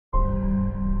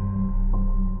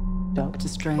Doctor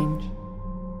Strange.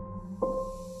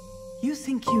 You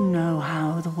think you know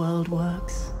how the world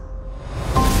works?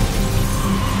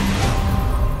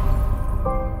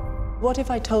 What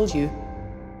if I told you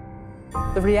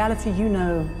the reality you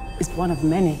know is one of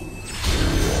many?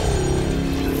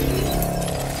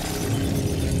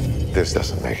 This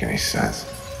doesn't make any sense.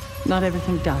 Not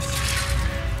everything does.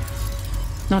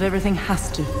 Not everything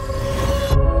has to.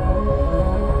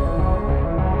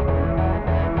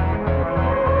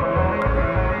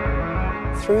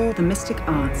 Through the mystic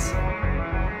arts,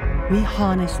 we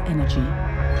harness energy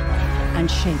and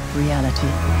shape reality.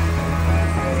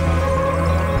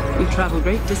 We travel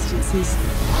great distances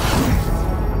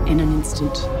in an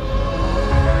instant.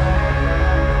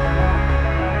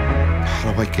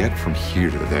 How do I get from here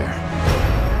to there?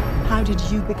 How did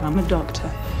you become a doctor?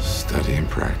 Study and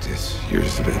practice,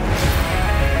 years of it.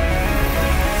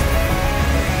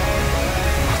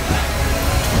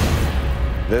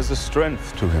 There's a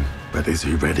strength to him. But is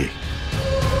he ready?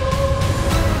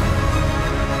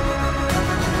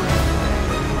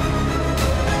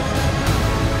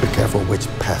 Be careful which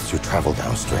path you travel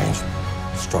down, Strange.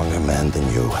 Stronger men than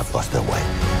you have lost their way.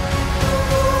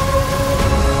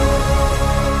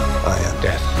 I am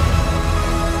death.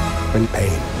 In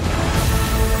pain.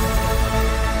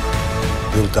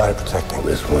 You'll die protecting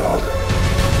this world.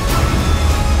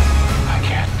 I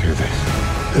can't do this.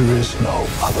 There is no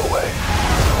other way.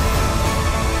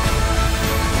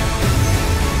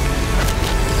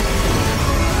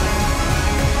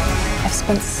 I've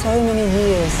spent so many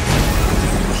years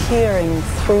peering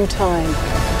through time,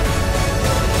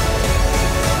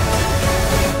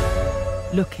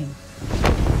 looking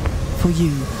for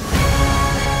you.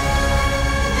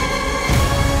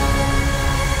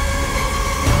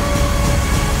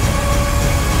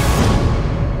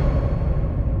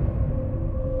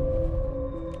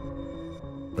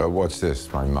 What's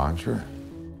this, my mantra?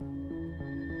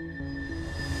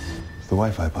 It's the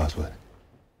Wi-Fi password.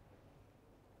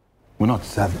 We're not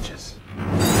savages.